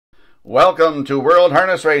Welcome to World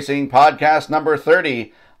Harness Racing Podcast number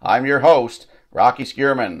 30. I'm your host, Rocky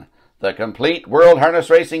Skierman. The complete World Harness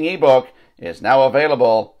Racing ebook is now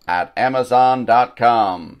available at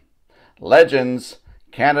Amazon.com. Legends,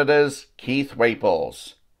 Canada's Keith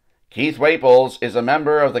Waples. Keith Waples is a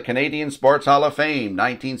member of the Canadian Sports Hall of Fame,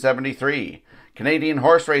 1973, Canadian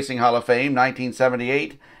Horse Racing Hall of Fame,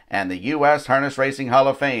 1978, and the U.S. Harness Racing Hall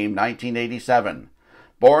of Fame, 1987.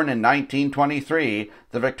 Born in 1923,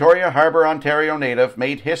 the Victoria Harbour, Ontario native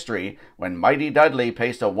made history when Mighty Dudley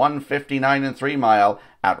paced a 1:59 3 mile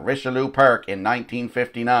at Richelieu Park in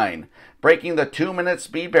 1959, breaking the 2-minute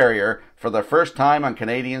speed barrier for the first time on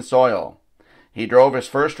Canadian soil. He drove his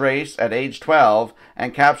first race at age 12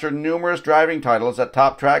 and captured numerous driving titles at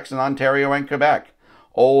top tracks in Ontario and Quebec: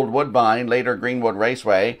 Old Woodbine, later Greenwood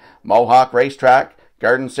Raceway, Mohawk Racetrack,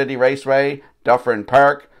 Garden City Raceway, Dufferin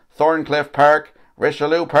Park, Thorncliffe Park,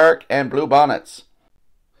 Richelieu Park, and Blue Bonnets.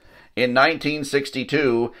 In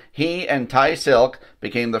 1962, he and Ty Silk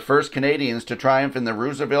became the first Canadians to triumph in the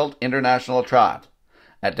Roosevelt International Trot.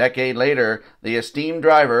 A decade later, the esteemed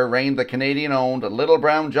driver reigned the Canadian-owned Little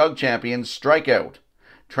Brown Jug Champions Strikeout.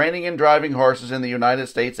 Training and driving horses in the United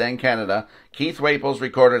States and Canada, Keith Waples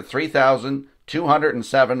recorded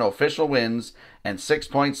 3,207 official wins and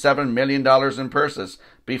 $6.7 million in purses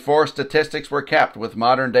before statistics were kept with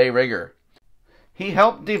modern-day rigor. He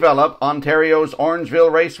helped develop Ontario's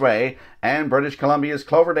Orangeville Raceway and British Columbia's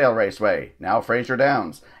Cloverdale Raceway, now Fraser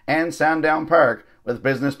Downs, and Sandown Park with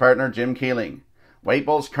business partner Jim Keeling.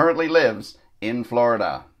 Waples currently lives in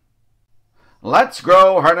Florida. Let's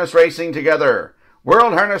grow harness racing together.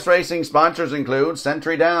 World Harness Racing sponsors include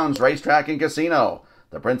Century Downs Racetrack and Casino,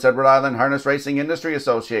 the Prince Edward Island Harness Racing Industry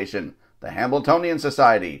Association, the Hambletonian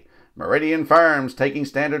Society, Meridian Farms taking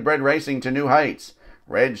standardbred racing to new heights,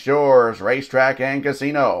 Red Shores Racetrack and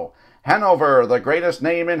Casino, Hanover, the greatest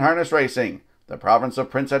name in harness racing, the province of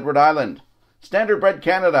Prince Edward Island, Standardbred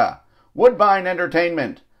Canada, Woodbine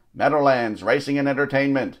Entertainment, Meadowlands Racing and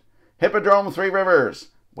Entertainment, Hippodrome Three Rivers,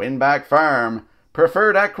 Winback Farm,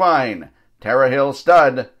 Preferred Equine, Terra Hill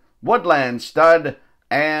Stud, Woodland Stud,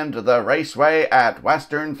 and the Raceway at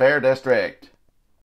Western Fair District.